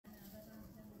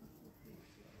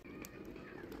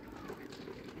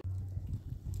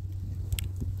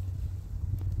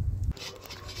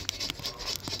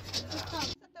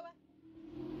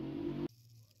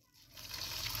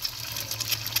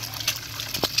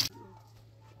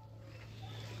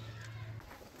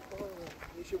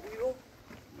میشه بوی رو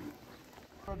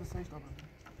بعد سنج تا بند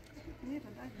نه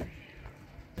بند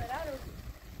برای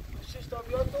رو 6 تا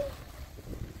بیاد تو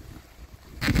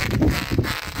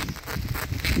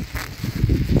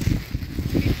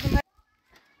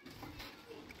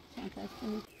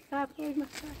صبر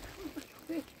مثلا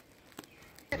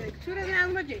چوره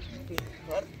میام بجی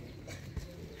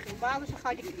بعضش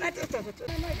خالی لا تتفت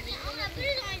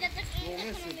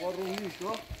روميسي والروميش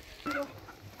ها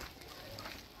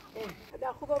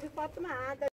هذا خوبه بفاطمه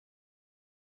هذا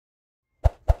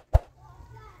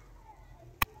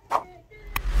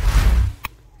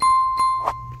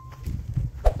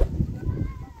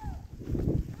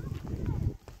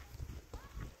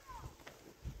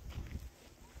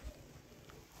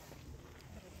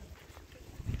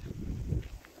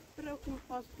راكم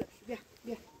خاص بيه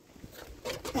بيه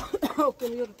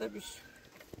راكم يرتبش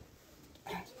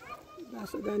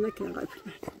بس ده نكره غير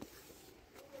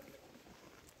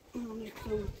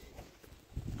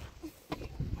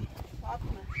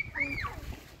فاطمه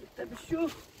يرتبشوا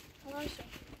ماشي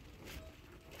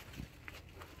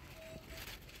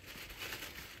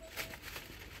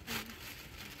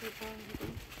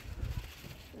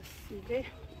بس ليه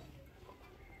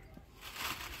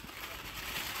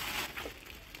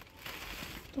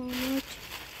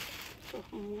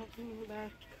طماط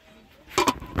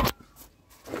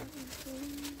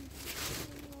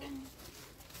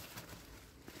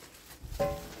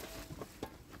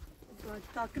بعد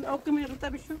تاكل او كم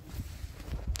يرتبشوا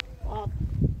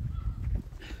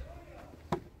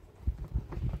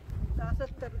تاسة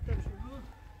ترتبشوا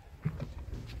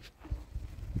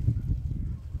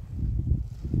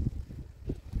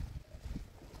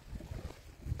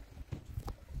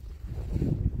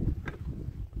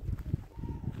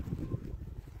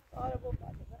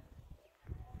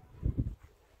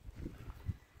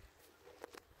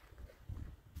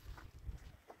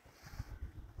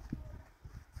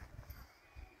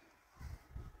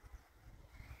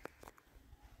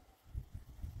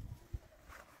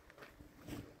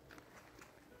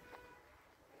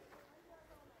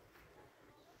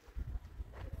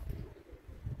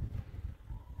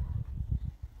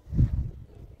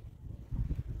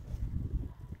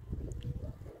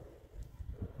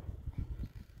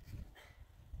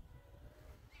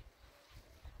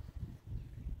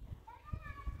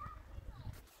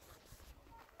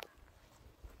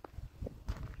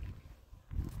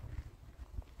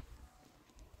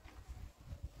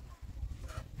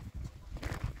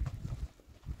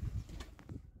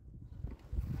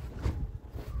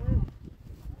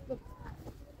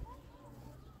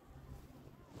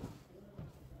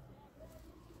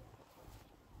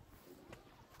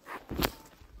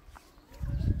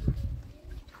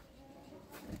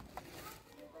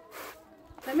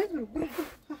تمام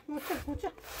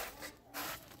موچه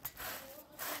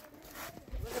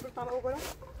طلعوا برا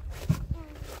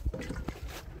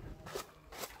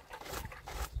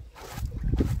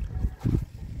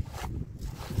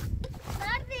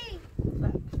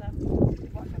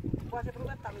واجب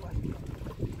روبات طلعوا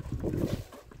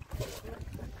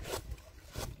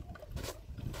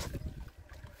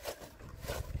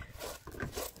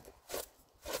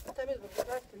تمام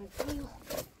بالبراس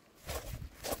تمام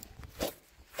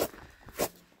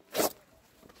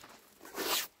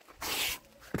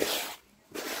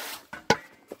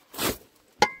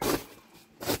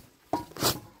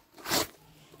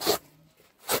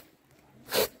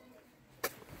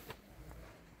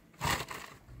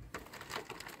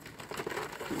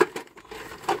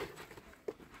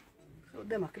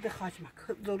قدامك كده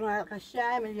خاشمك زورنا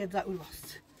غشاي من يجزاء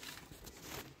الوسط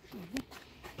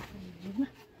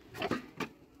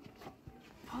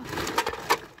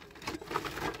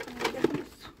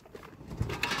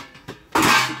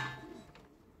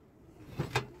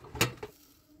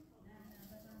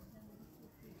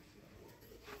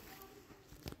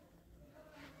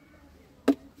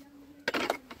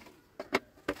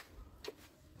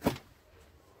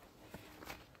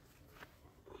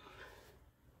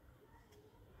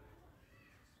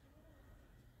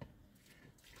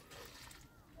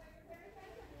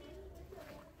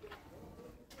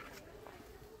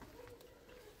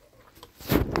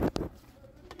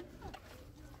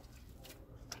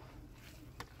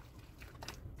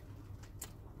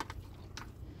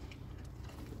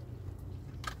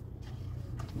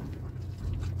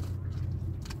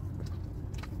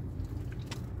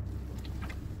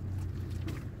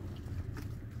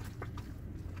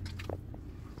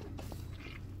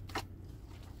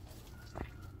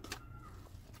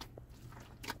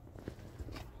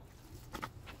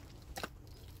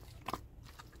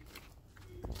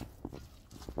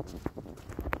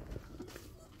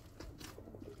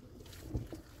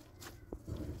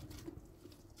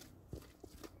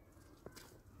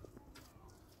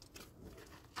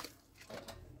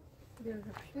Ni.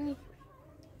 Ni.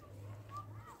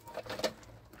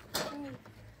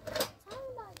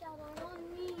 Samba jalan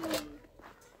ni.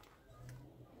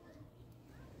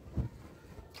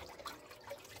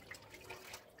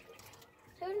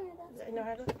 Söyle اینو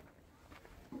هر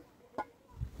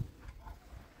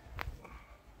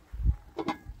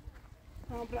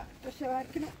بلا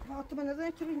تشاركنا فاطمة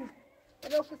نزلت شرينا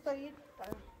لو في الطريق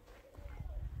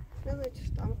نزلت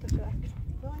شطعم تشارك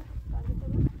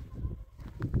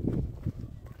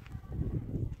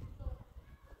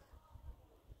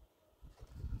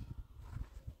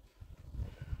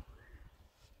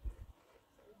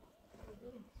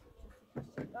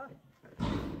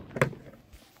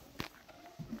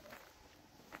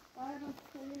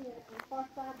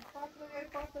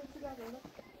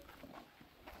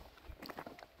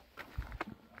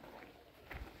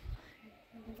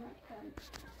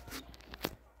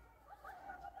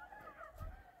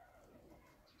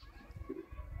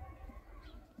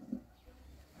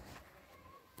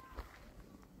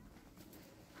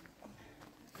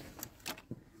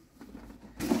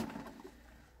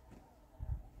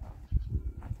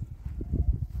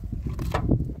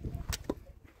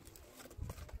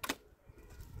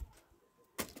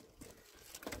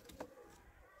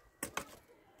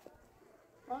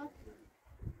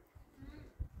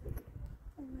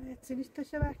تسيليش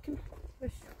تشاركنا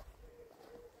باش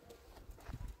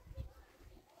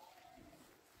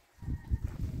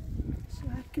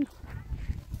شاركنا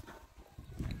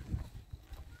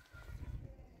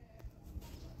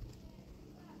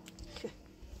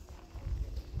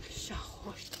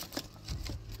شاخوش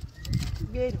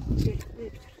بيرو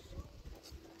بيرو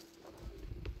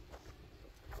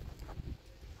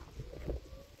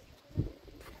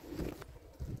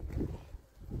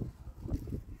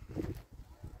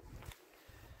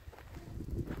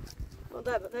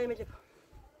دايما جيب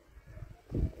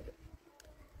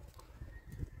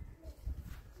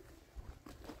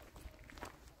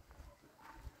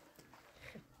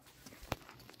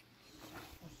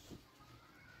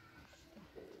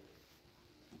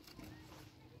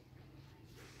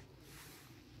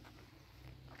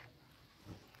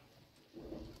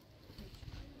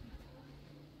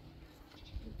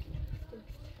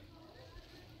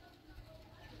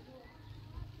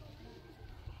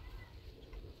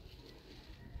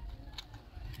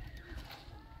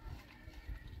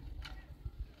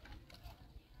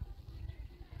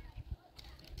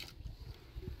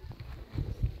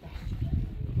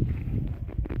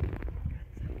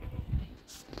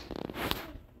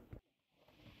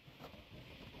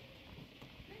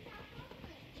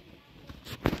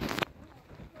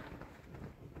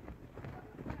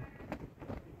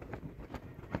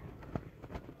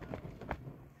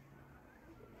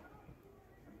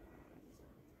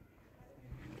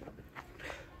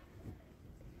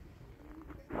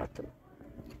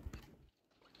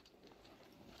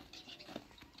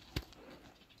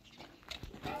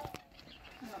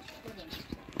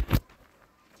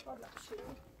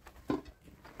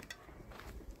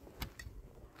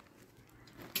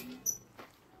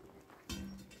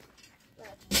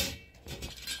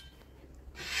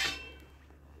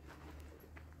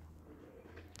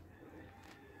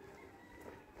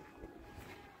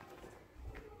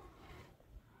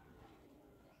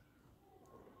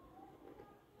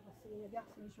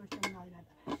يحصل شو اشتغلنا على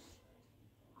هذا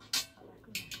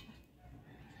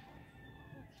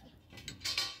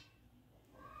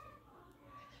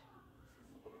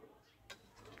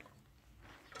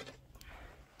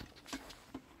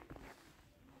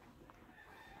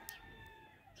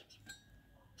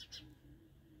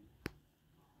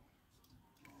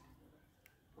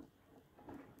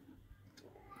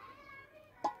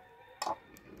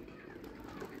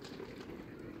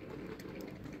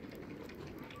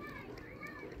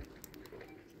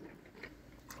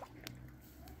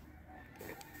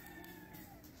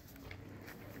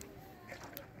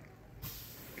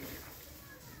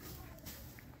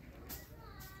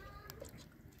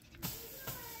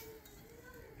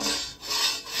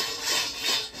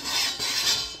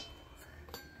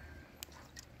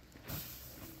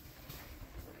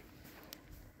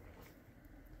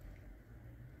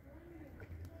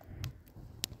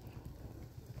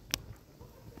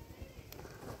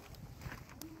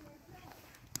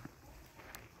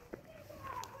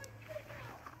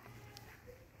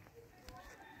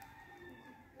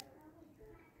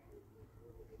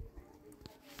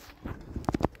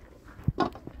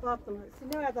فاطمة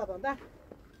سني وعدا بنده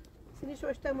سني شو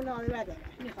اشتمنا على وعدا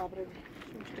ني خبرني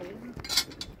شو اشتمنا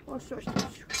وشو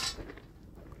اشتمنا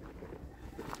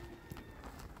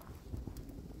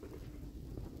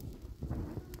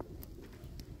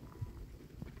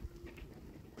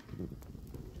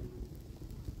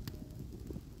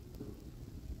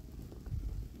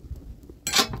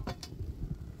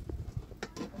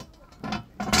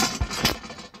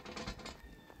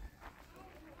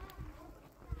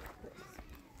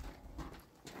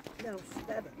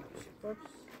ده بس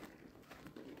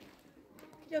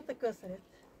جات كسرت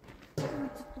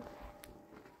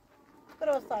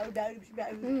ترى صار داري مش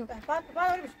بعيد فات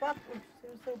مش فات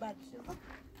سو بعد شو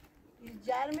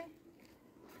الجارمة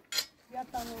يا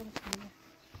تنور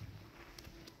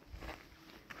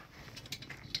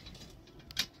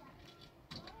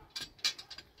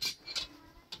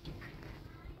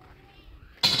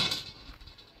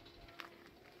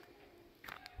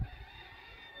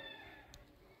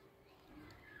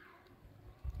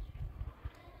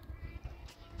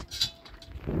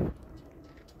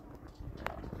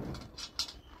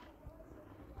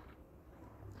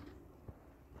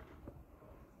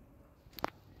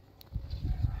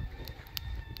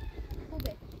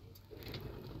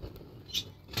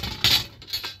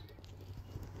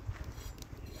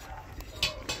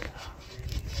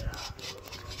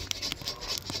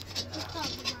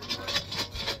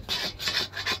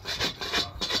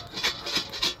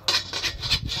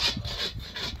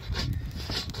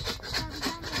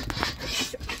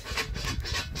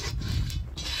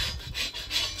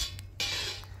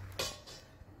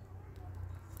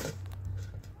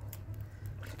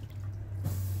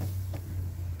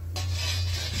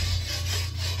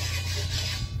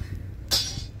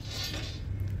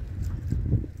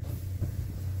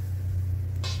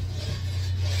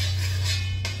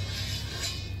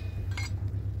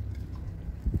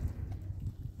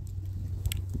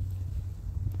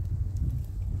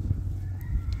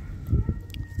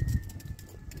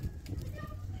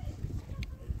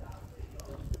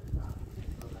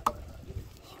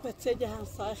بتسجل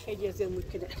صار خير زي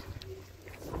ممكن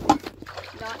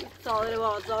لا صار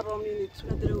وازار رومي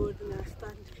مدري ودنا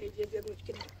استان خير زي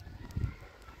ممكن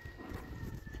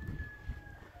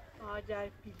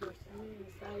جاي في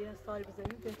جوشي سايا صار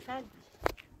بزمن بتسال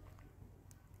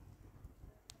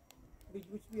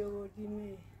بيجوش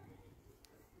بيوديني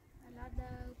لا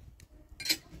ده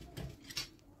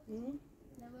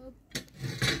لا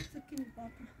سكين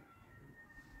باطل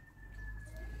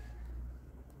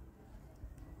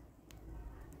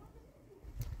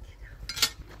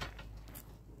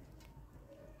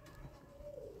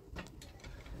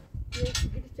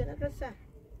Gideceğine kadar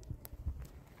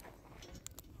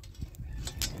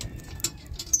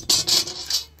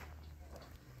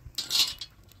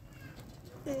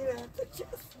evet,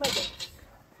 bakın.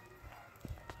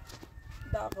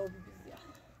 Daha oldu biz ya.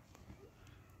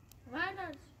 Var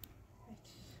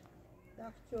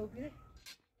Daha çok biri.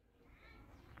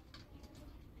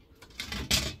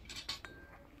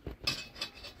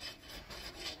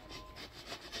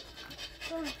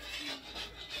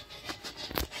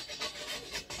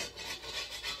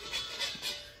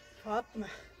 Fatima.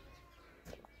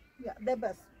 Ya de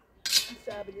bas.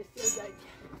 Misafirliği geldi.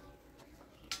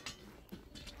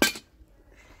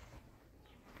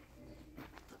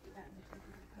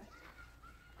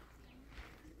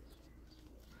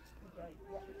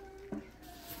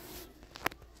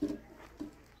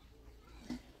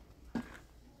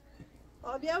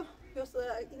 Abi ya,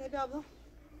 yoksa yine bir abla.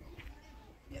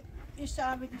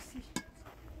 Misafirliği.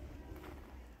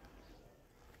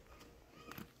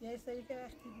 Neyse ilk ayağı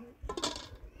gidiyor.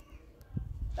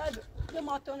 Hadi, bir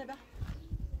matone be.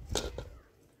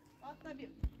 Atla bir.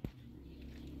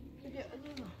 Bir.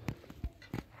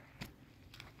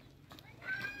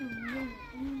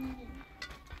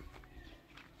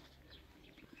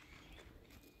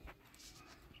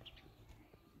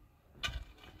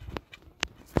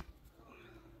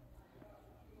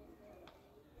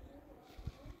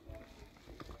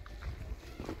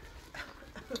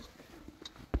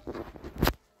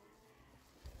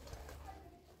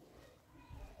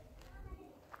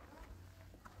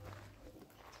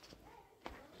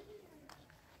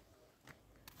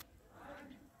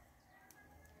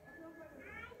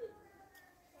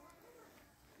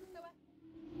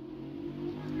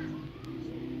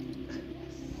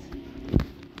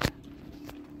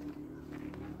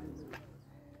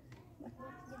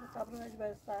 صابرونش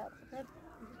باید ساعت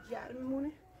جر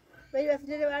میمونه ولی وقتی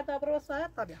جری باید صابر و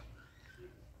ساعت طبیعه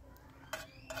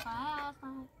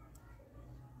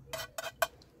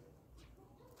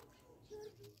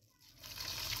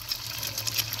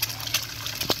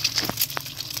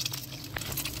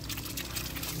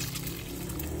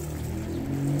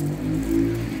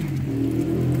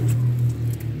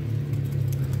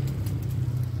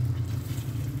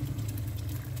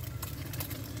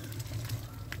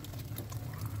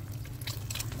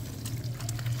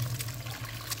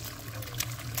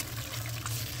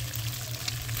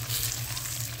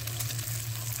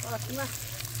Fatima.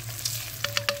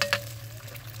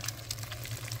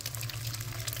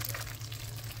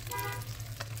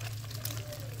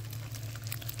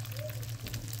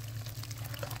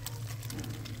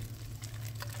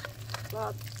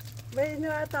 بین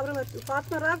تبرم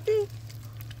فاطمه رفتی؟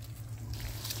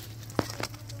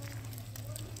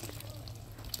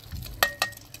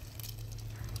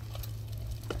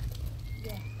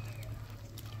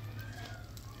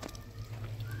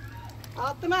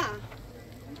 فاطمه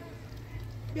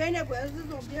بیا اینه باید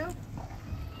عزیزم بیا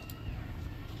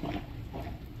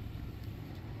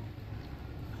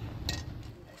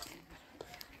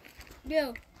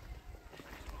بیا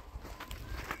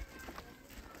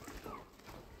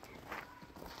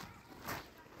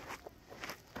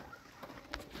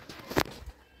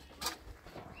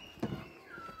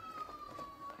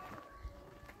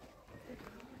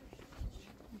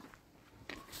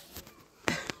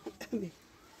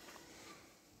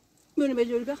Bunu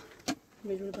mecbur bak.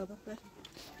 Mecbur baba ver.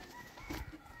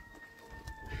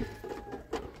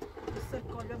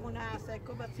 Sekol به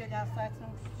مناسکو با سیل اساس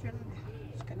نمیشه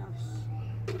شکناش.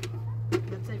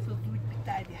 بس يفضوت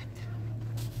بالتعبيات.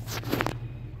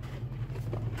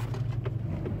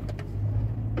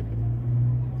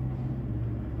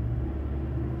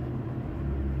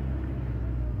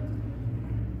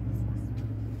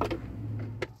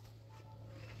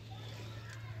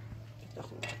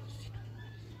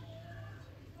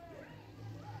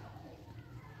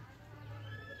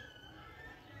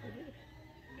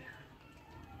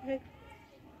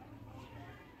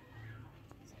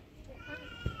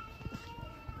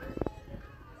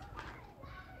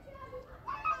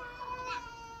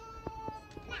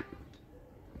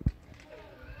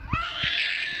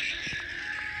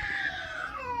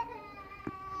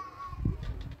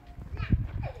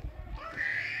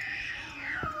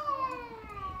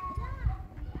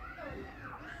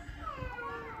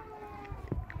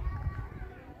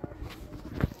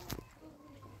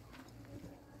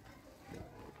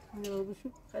 Ne oldu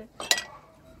şu? Hadi.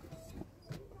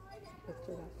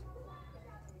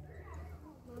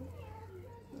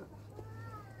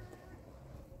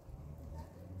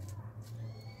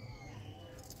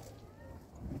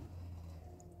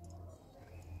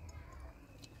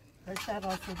 Aşağı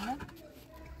basın.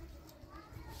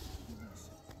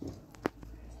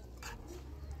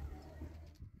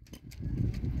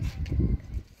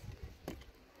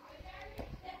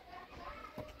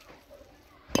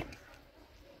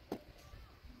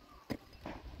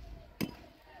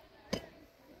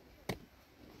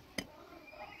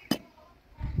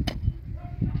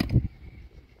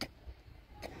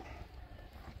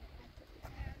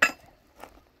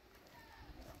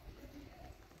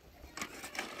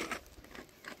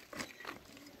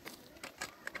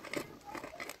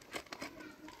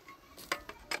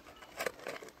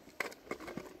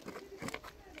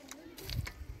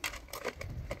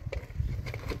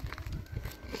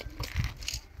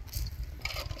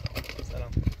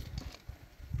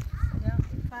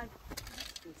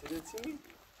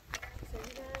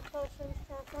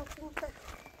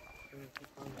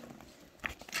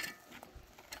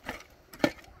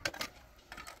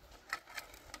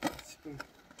 Sim.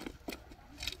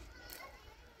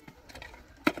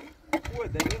 خوبه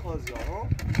دنی قاضی ها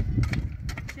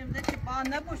Şimdi ki bana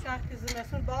ne bu şarkı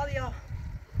zılasın bal ya.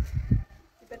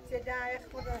 Betçeden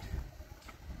ayak mıdır?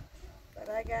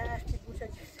 Beraber ayak ki bu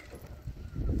şarkı.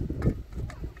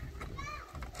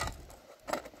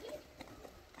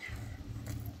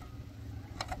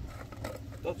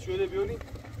 Tat şöyle bir olayım.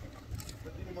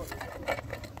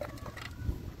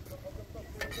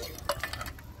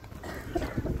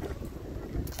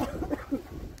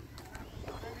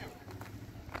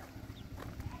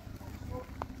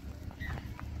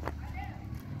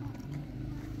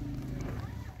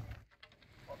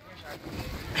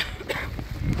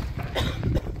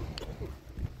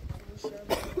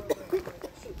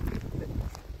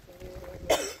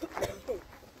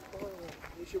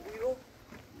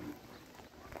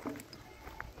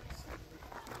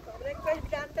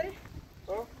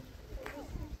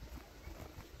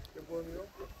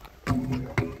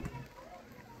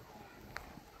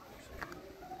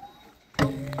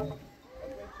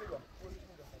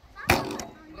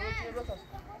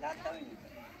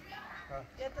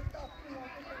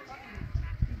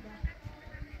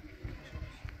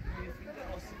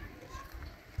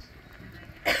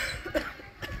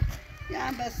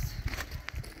 Yani bas.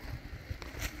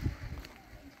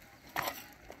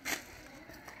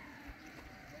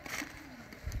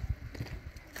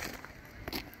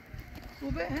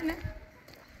 خوبه هنه؟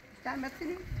 تعمل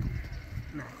سنی؟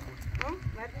 نه ها؟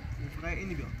 مرد؟ برای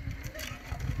اینی بیا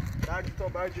درد تا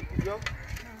برج بیا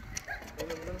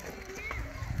بله بله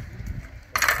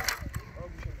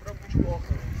برای بوش با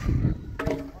آخر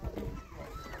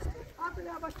آبی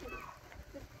یا باشه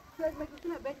شاید مگه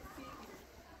کنه بگی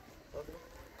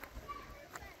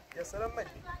یا سلام مجی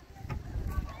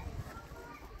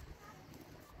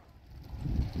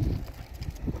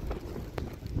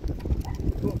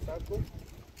کن.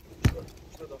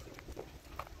 چرا داخل؟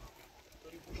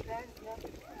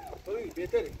 توی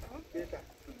بهتره. بهتر.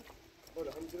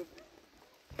 بالا همینجوری.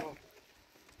 آه.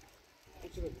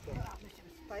 چرا بهتر؟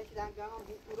 پایش دنگام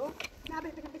برو. نه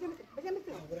بزن.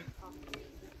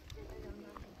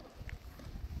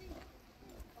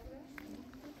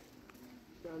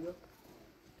 گلو.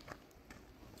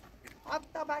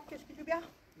 حتی بعد کشکی جو بیا.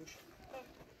 باش.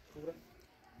 خوبه.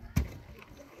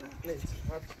 نیست.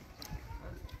 هات.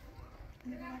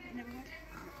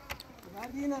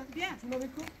 وردی نه. بیا. شنو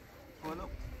بکن. حالا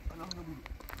نبود.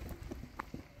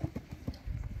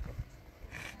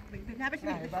 نه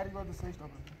بری با دوستش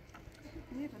نبود.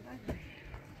 نه بابا.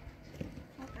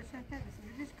 حتی شکر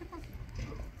بسیار کتاس.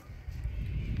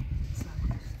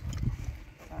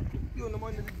 یه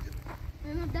نمای ندید.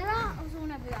 من درا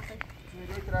اوزونه بیاخی.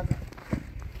 چه طرف؟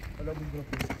 حالا بود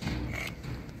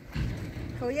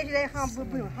تو یه جای خام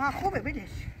برو. ها خوبه بدش.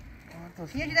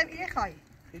 یه جای این خای.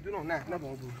 میدونم نه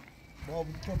بابا.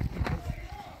 بابا تو.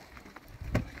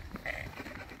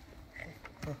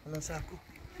 حالا ساکو.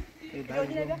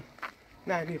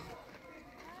 نه نیم.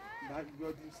 بعد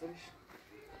بیادیم سرش.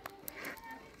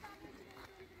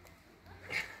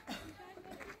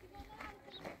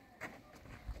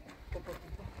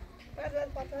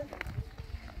 پاتن.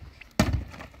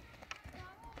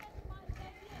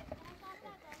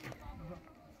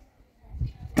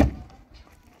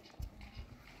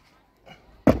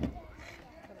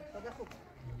 ده خوب.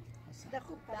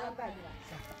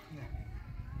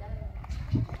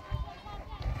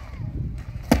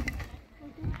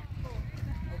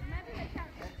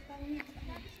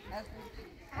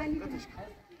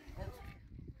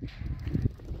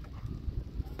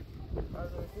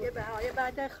 یه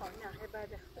بعد خانه یه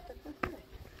بعد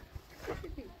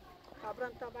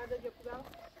خبرم تا بعد جو کدام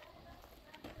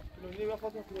نونی ما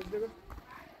فاطمه کلاس بگو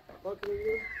با کلاس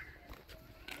بگو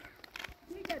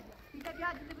بیاد دیگه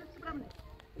برام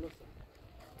کلاس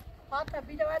فاطمه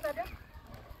بیاد بعد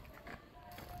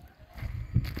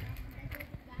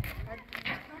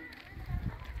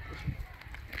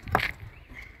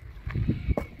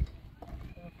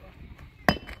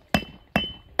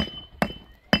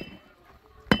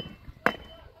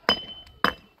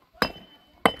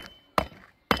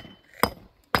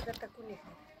تكوني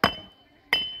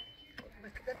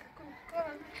بس كده تكون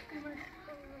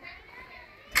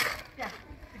يا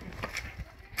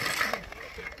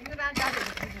يلا عند هذا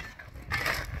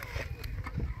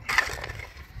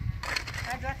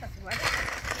هذا تسوى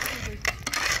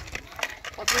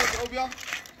فاطمه او بيا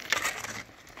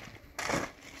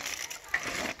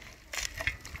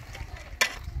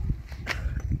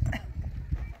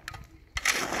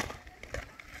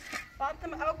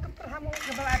فاطمه او كبر همو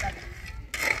قبل عدد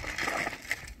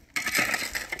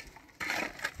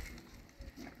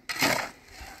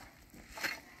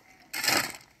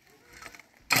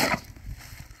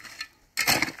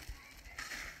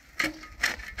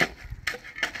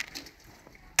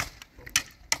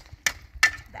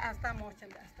asta moçam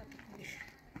asta tudo.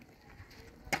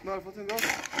 Não, Fatima, não.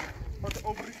 Fatima,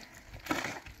 obri.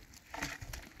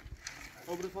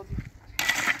 Obri, Fatima.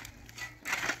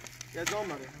 Ya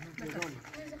dama ya. Ya dama.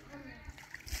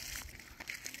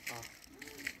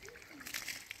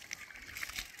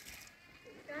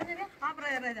 Abra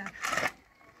ya beda.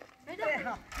 Beda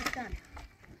ha. İstan.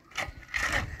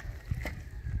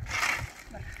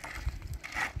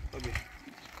 Tabii.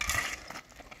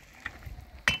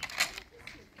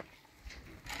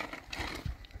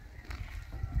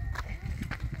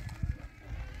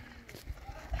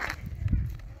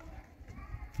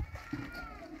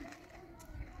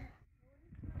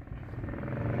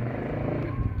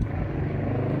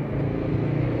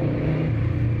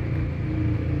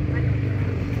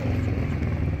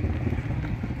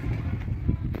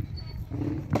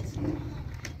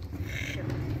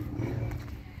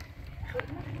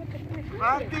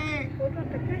 Hadi.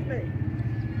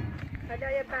 Hadi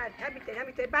ya بعد همین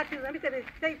بعد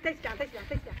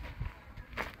تشکن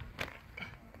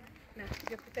نه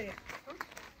بیا کتری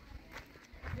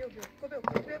بیا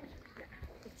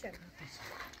کچر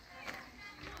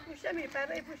پوشم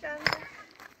میپره پوشم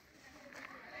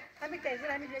همین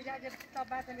تیزر همین جاجا تا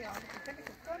بعد میام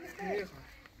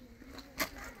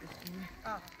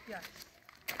آه بیا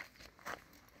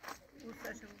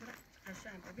اوستاشو برا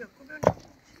قشنگ بیا کوبون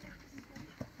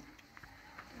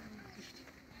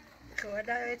تو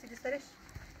هدا ایت دیسترش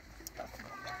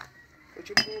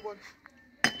چه بگو بال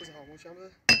بس خاموشم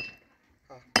بده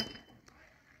ها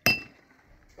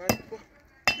بعد بو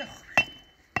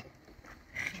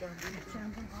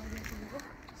شامبو آویزی بگو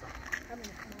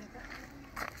همین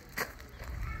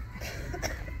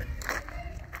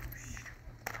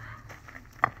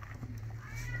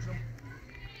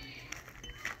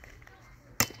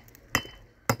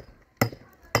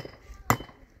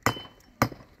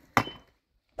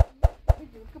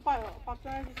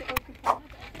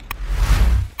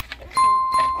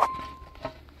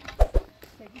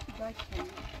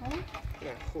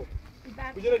نه خوب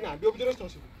بجرش نه بیا بجرش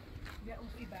تاسی بیا اون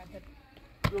ای برده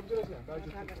بیا بجرش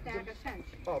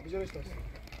نه بجرش تاسی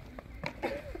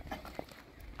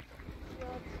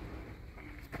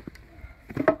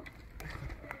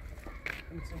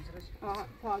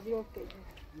تازی اوکی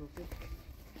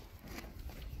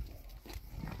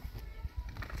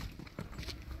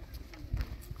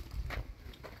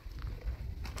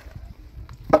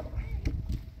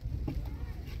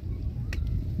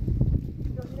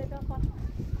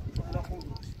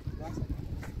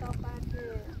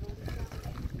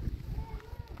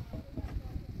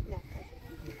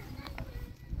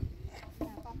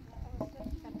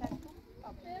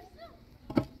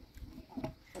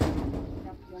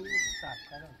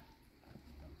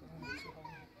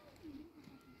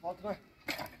فاطمه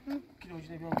کیلوش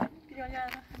نمیام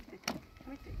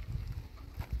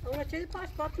اون چه پاش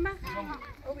فاطمه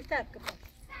او بیشتر که پاش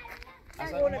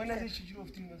اصلا ما نزدی چی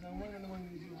گفتیم مثلا ما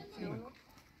نمیدونم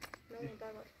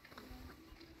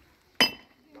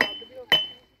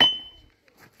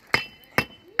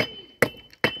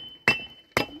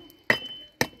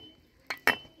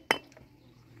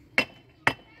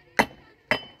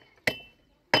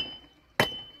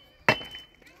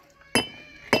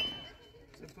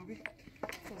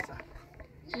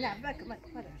نه بک ما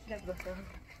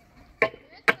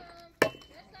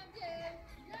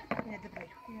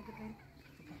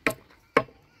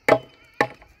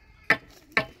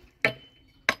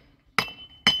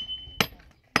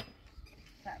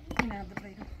نه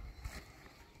بک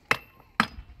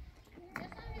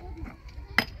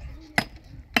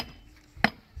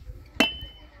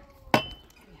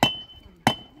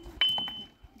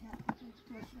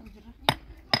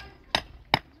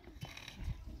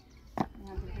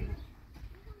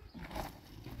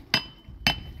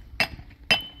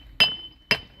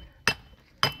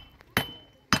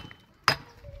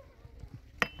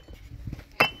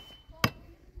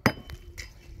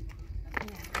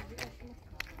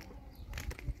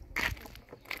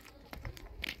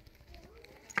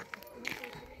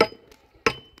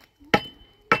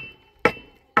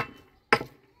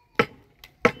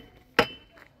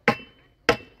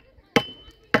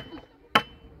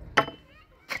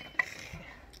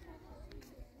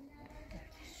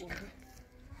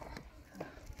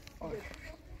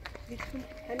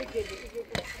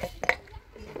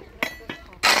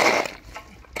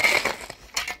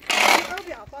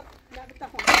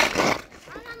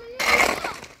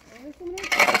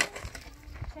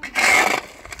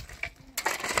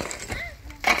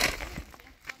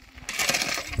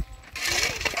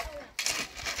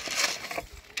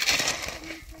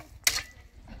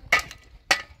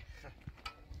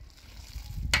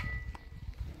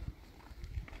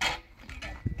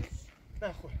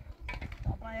نه خوب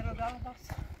طبعا يرجعوا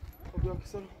بس خب بیا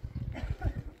کسر نه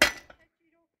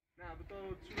بتا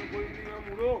چون باید میگم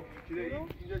اونو که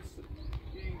اینجا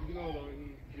این دینا دارم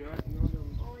این جهت اینا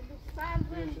دارم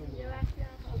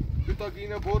بتا که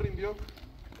اینه بریم بیا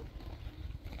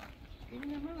این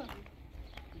نمه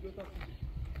بیا تا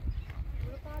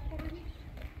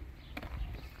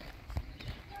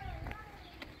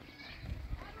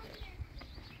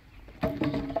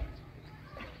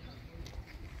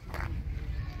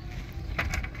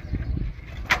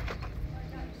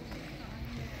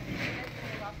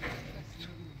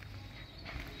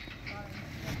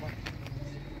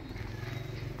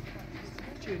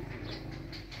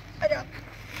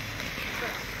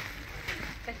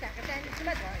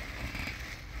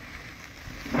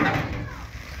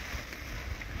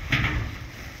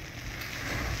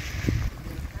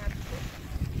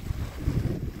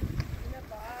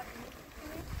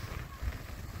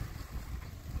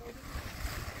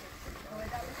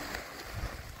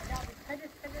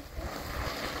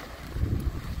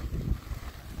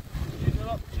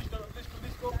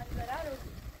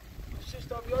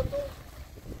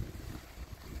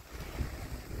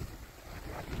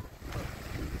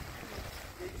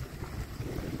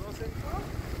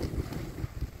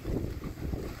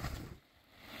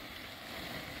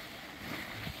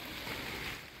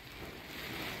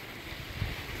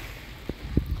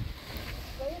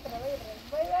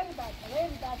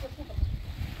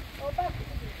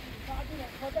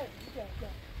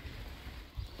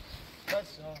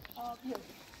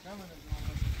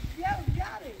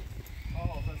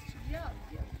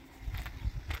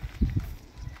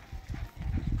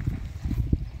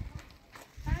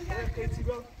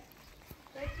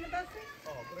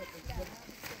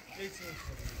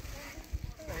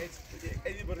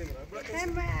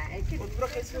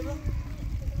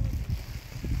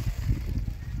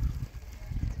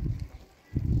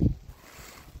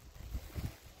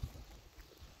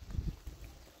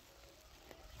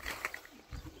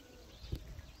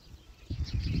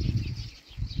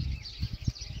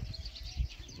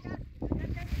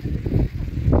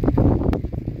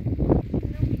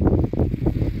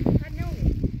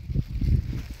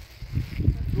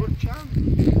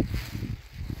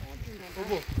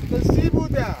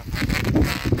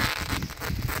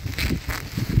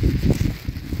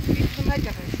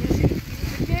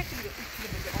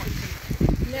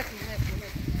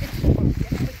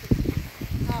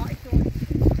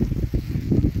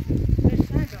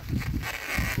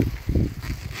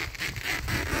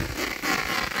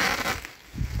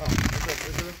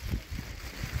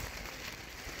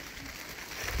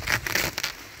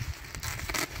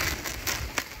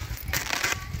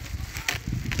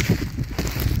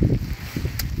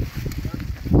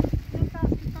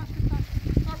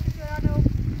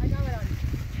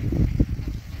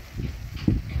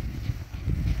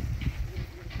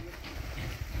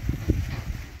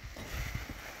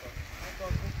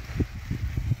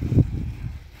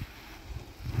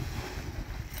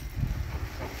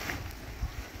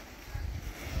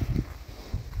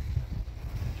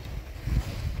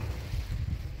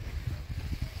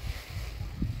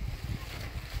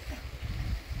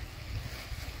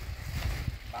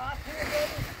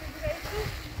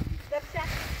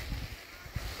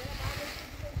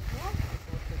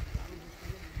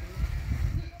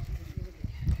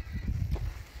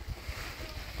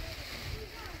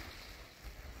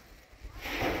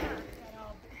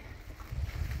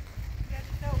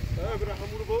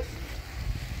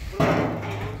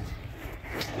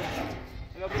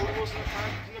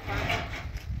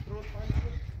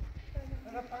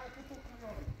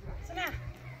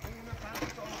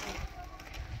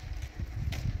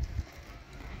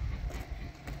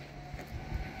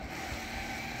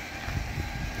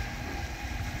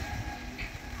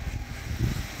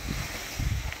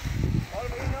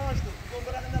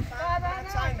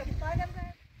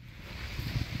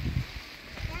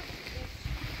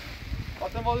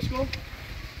Fatima بالش کن.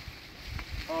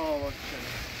 باشه.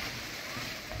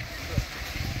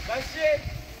 بس چی؟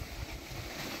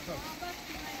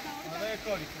 آره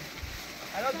کاری کن.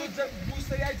 الان دو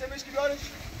بوست یک زمش که بیارش.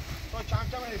 تا کم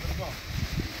کم هی برو.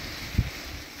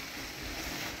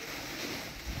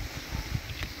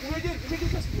 اون بگیر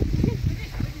کسی بگیر.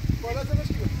 بالا زمش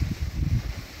که بیار.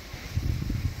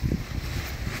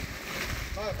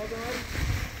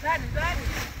 Dani.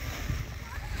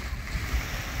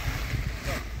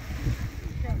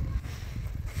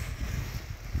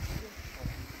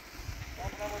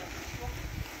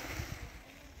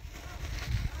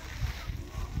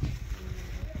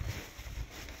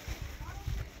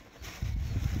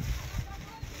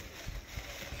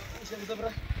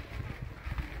 Dobra.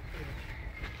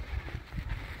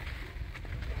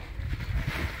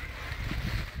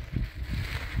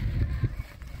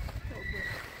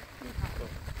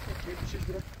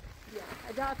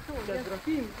 Ja, så.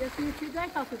 Jag ser ju där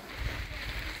kanske.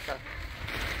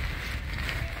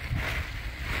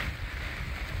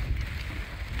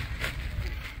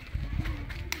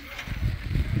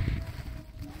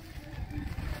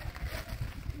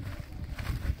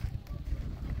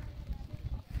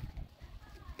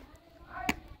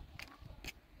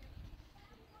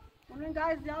 Onun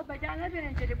gayet ya bacağına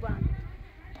dönünce bu an.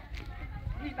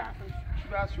 Hiç basmış.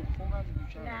 Hiç bas yok. Olmaz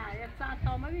mı? Ne, yapsan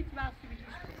tamam hiç basmış bir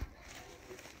şey.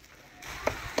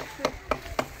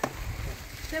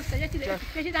 Sırf sadece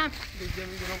keçi dam. Benim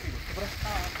de yok. Bırak.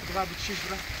 Bırak bir şey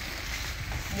bırak.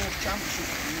 Muhkem bir şey.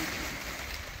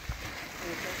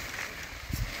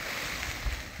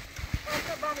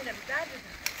 Orta bağımıyla bir derdi.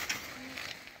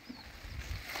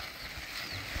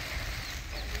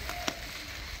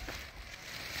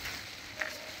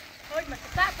 Hoy mà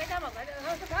ta cái đó mà phải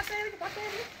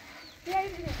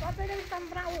bắt đây tầm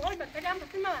rau hoy mà cái đó mà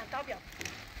xin mà tao biểu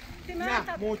xin mà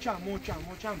tao mocha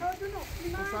thôi đúng rồi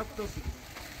xin mà fatto sì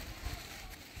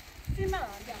xin mà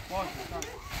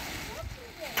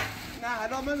نه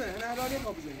الان منه نه الان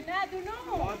نمیخوام بزنی نه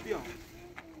دونو باید بیام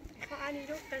خانی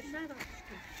رو قشنگ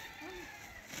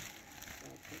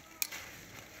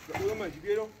خودم مجی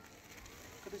بیارم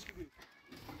کتش که بیارم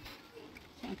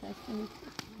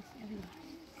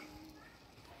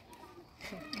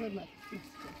Durma.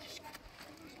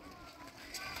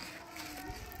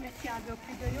 Ne kağıdı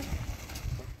okuyor?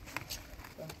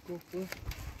 Koku.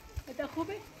 ده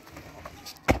خوبه؟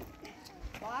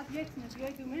 باید یک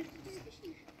نزوی دومه؟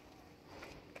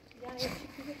 یعنی چی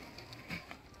کنه؟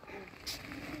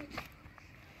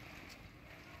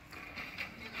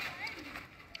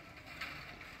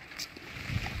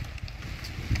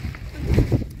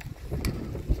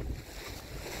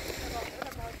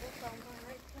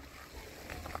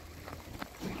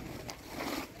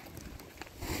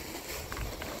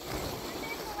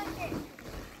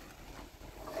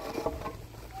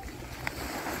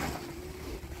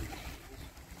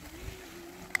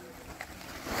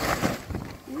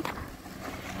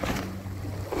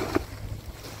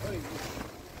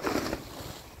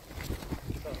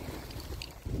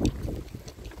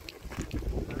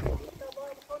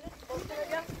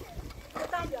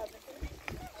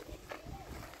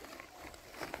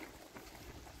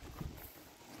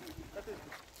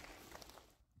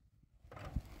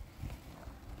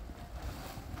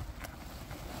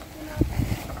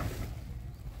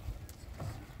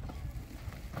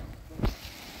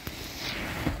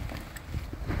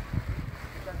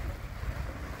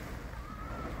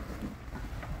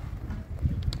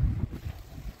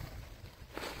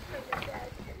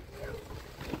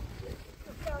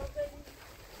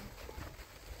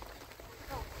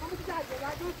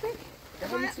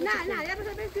 نه یه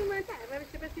بذار بریم دومه تا بریم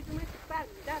دومه تا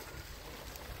بریم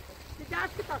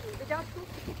دست که تاخیم به دست کو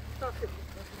تاخیم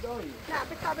نه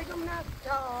به تا بگم نه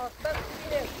تا بس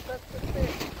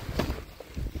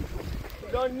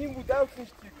دان نیم بود دست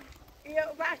نیستی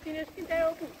یا وقتی نسکین تا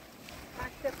یا بود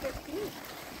وقتی نسکین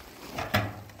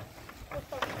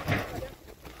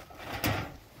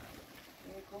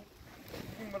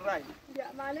من رای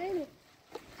یا معنی اینه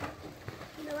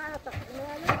اینه معنی تاخیم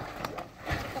معنی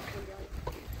تاخیم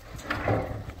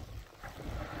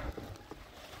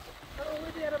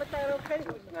Era betar ok?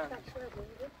 Não. Thank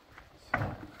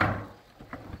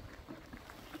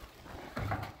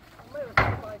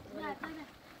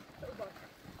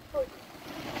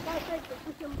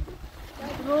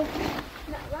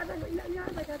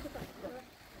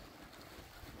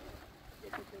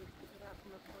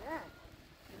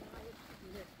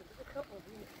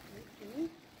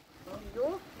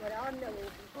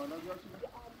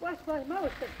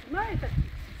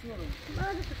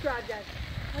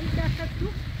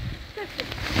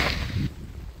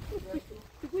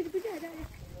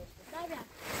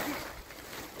you.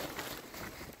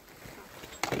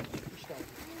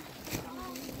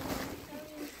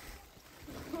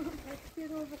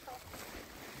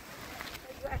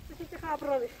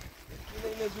 provi.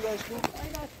 Yine züraj bu.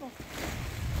 Haydi açma.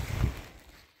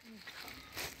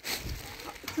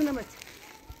 Şuna mı?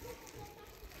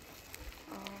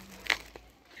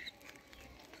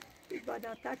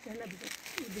 İbadet derken ne bize?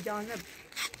 Bir canlı.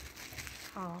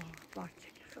 Ha, var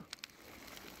çekiyor.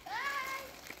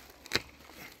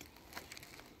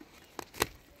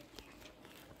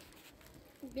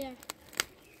 Bir.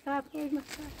 Saat koyma,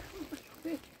 saat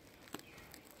koyma.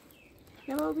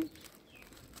 Ne var bu?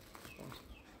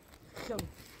 Tamam.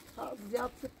 Sağ,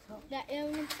 yaptık, sağ. Där är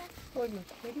ungefär. Koyma,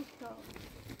 geri sağ.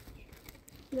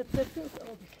 Yaptırsın, sağ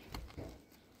oldu.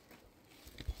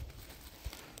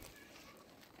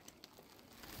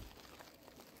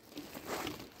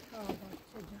 Sağ ol,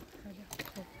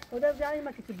 çocuğa. O da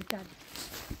yaymak için bir tane.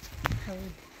 Sağ ol.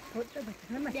 Koyma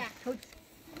bakın, hemen. Ya. Koy.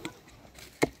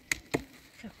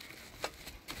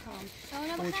 Tamam.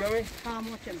 Ona Bunu bak. içemeyin. Tamam,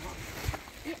 o için ha.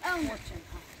 I ögonen. O için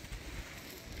ha.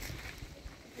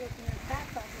 Yok, ne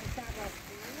kadar sen bastın.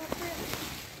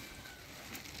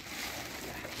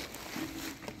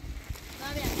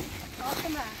 Vad är det?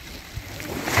 Bakın ha.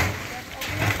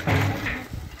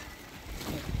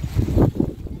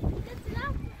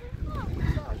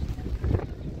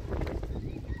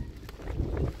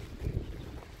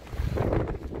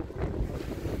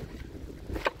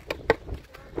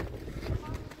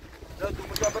 Ja, du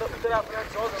musst aber unter der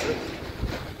Apparat sagen, oder?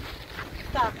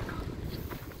 Tak.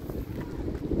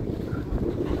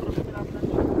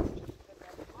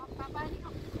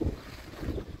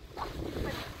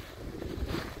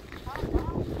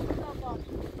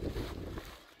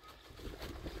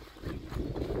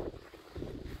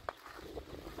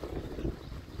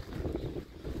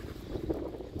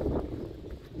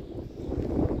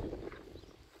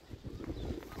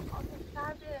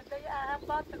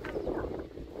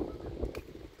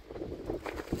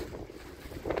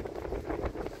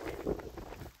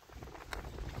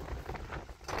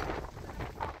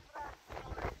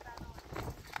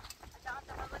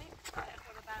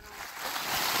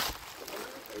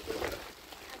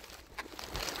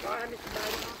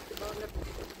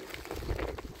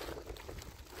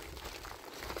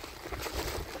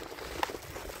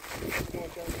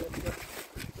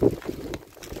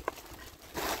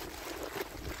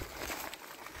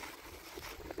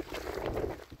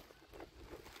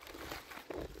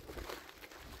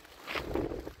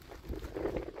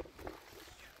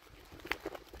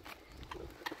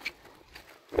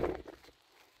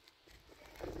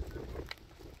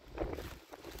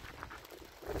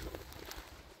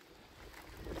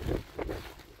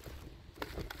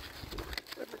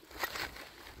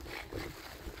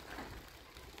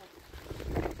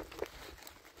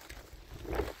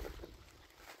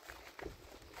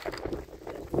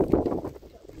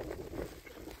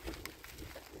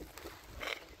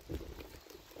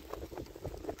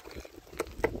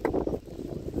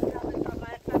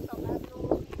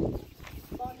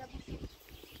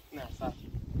 Nej, så här.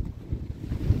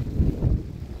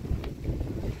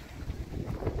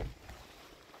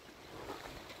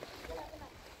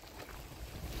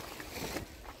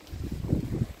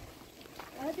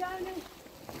 Hadi anne.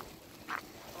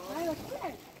 Hayır,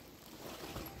 otur.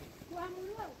 Bu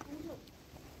hamuru al, hamuru.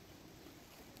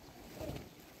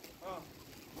 Ja.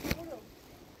 Hamuru.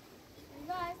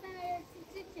 Vad är det som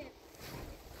sitter?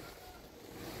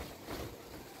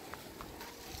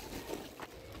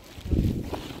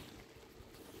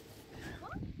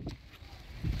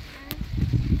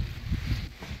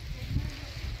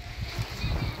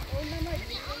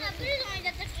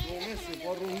 Messi,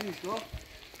 var roligt då.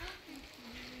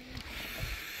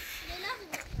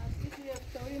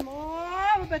 Sorry,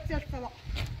 ما بتي الصلاة.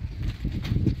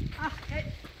 هي.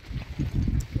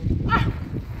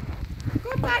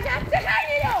 كنت عشان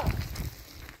تخيلوا.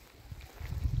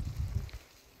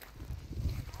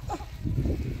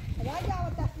 راجع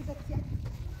وتاخذ بتي.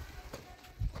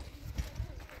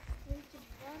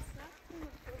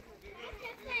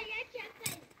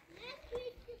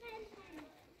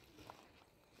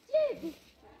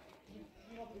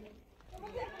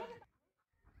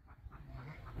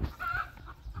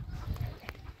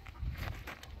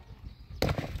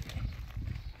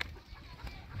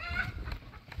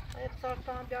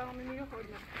 Sartan devamını yok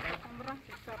öyle. Amran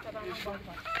sartan bağlı.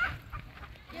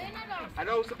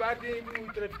 أنا وسبعتي يبغوا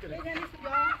يترفكوا. إذا نسي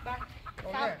يا بعد.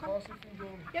 والله خلاص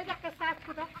يفوزون. يا دقة ساعة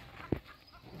كده.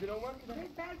 يديروا ما كده.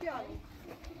 بعد يا.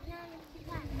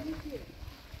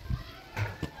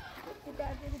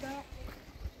 بعد كده.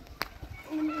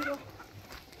 ونروح.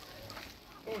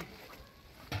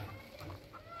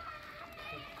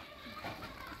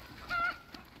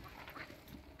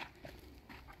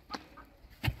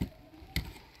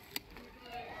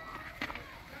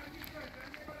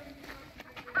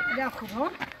 اینجا خوب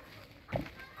ها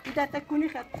اینجا تکونی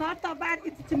خطار تا بعد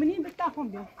ایت تمنین بتاهم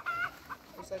بیم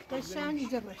قشنگ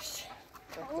اینجا باش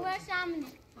او شامنه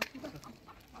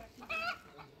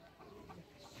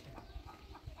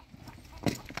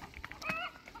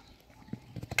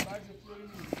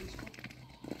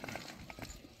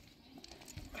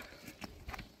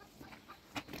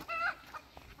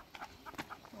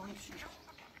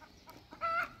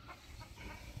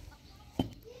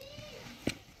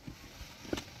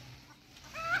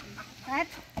بعد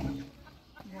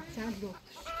چند لوت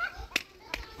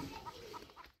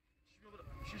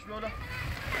شیش بیالا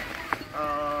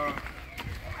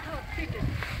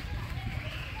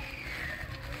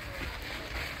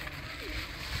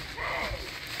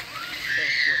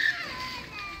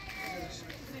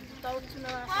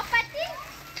Papati?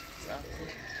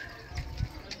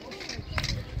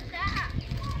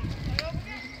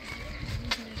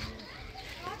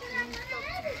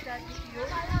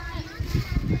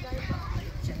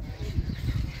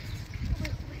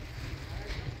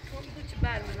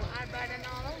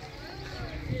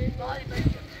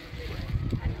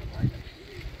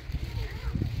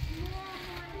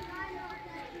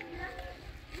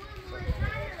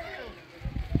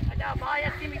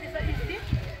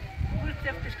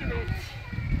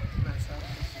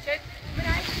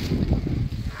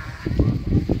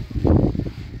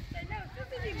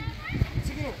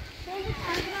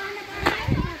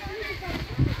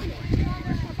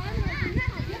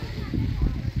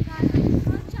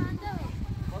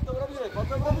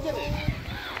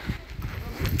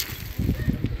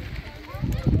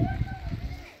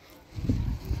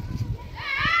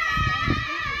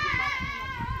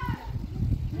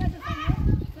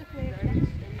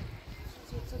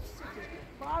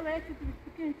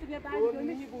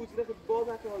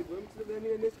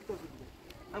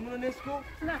 Amuna Nesco?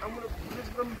 Amuna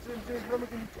Nesbram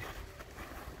aqui.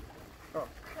 Ó.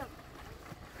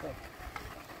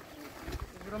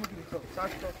 Nesbram aqui, só.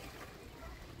 Sabe só.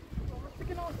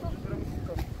 Nesbram aqui,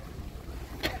 só.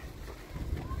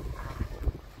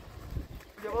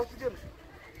 Já vamos fazer.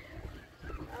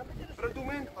 Para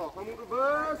domingo, ó, vamos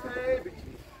reverse, hey,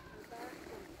 bitch.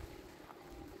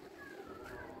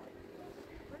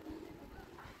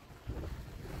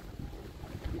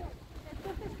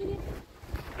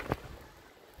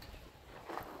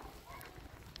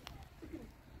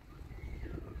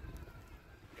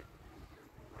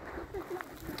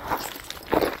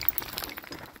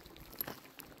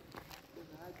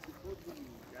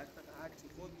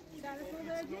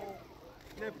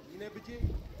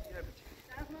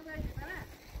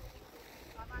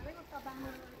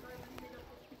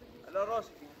 على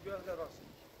راسك جوا على راسك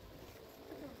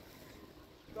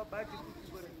طب بعد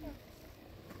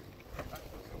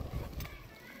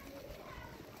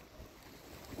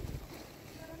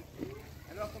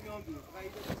انا اخذ يوم بي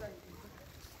قايد زين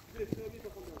ليه سوي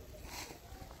تاخذ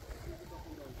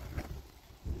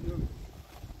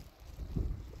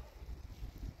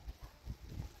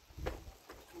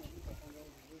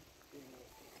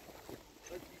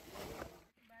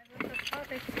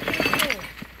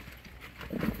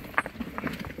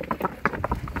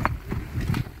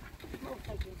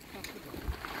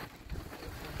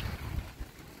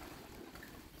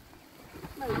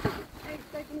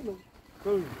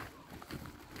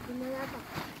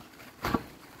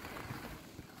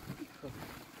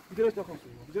بدرش تاخذ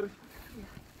بدرش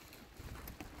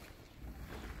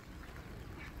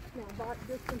لا بعد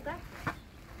بس انت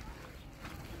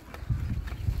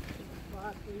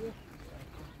بعد ايه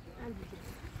عندي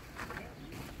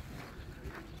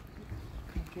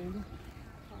كده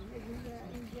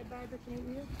اینجا بعد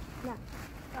کنیم نه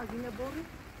تاگینه بوری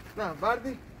نه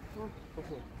بردی خب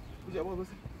کجا بود بس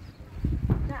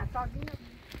نه تاگینه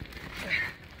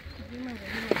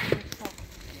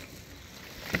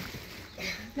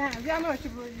نه بیا ما چه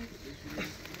بودی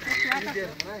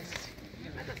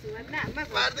نه ما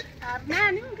بردی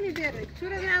نه نمی‌کنی بیاره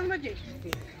چرا نه ما جیش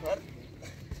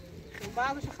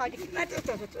بعضش خالی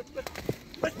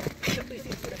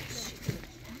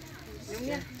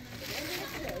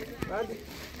بردی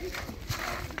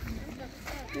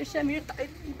میشه میرد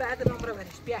بعد نمره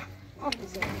برش بیا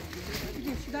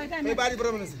اي بعد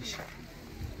برا من نزلش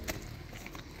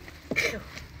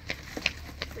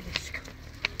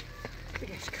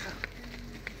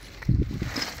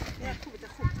يا خوب ده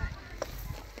خوب ده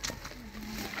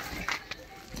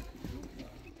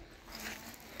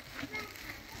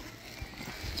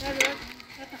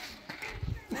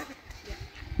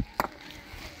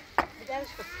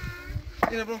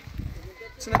هنا برو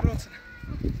سنة برو سنة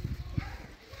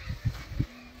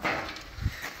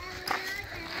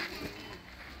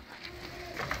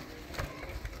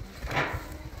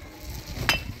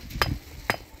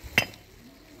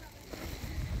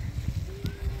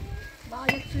لا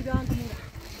یک سوی عند مورا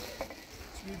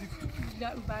چی بدی؟ لا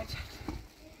او برجر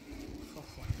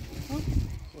خب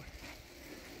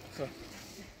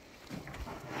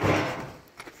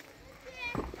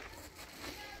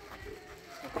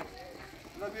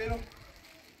لا بیارم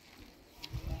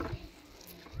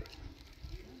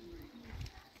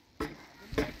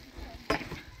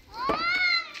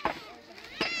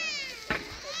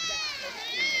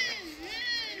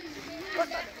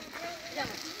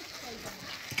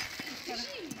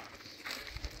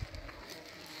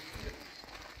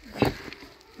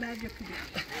برجر پولی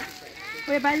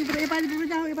یه باری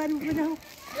برو ده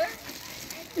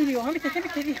اینی هم بیتته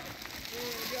بیتری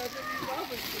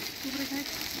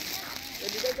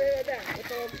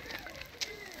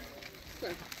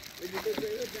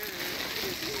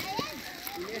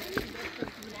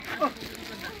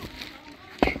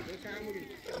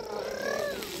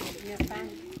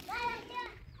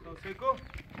فکر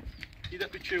یه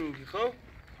دفعه چه بودی خب؟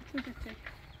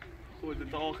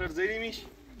 خودت تا آخر زیری میش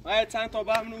باید چند تا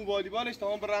بهم اون والیبالش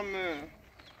تا هم برم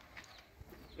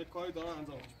یک کاری دارم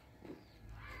انجام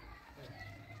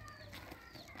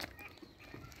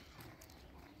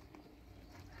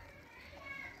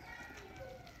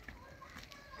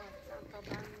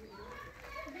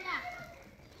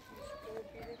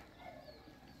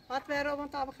هات برو من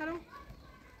تا بخرم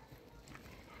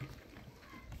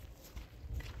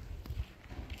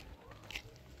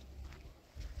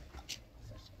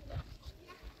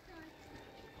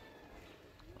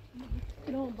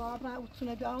اینو بابا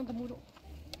اوتونه بیارم دمورو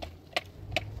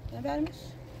نبرمش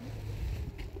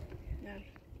نه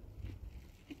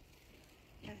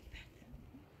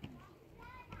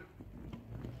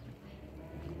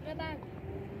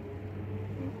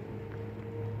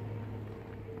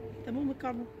تمام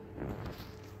مكرمه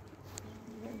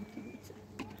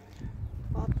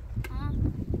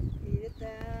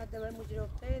ده دوای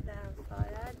مجرفته در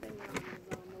سایت به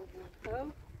نظام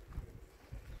بود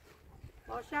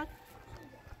باشد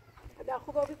در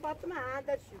خوب آبی فاطمه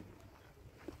در شد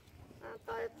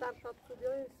سایت سر تا سودیو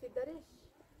این سی درش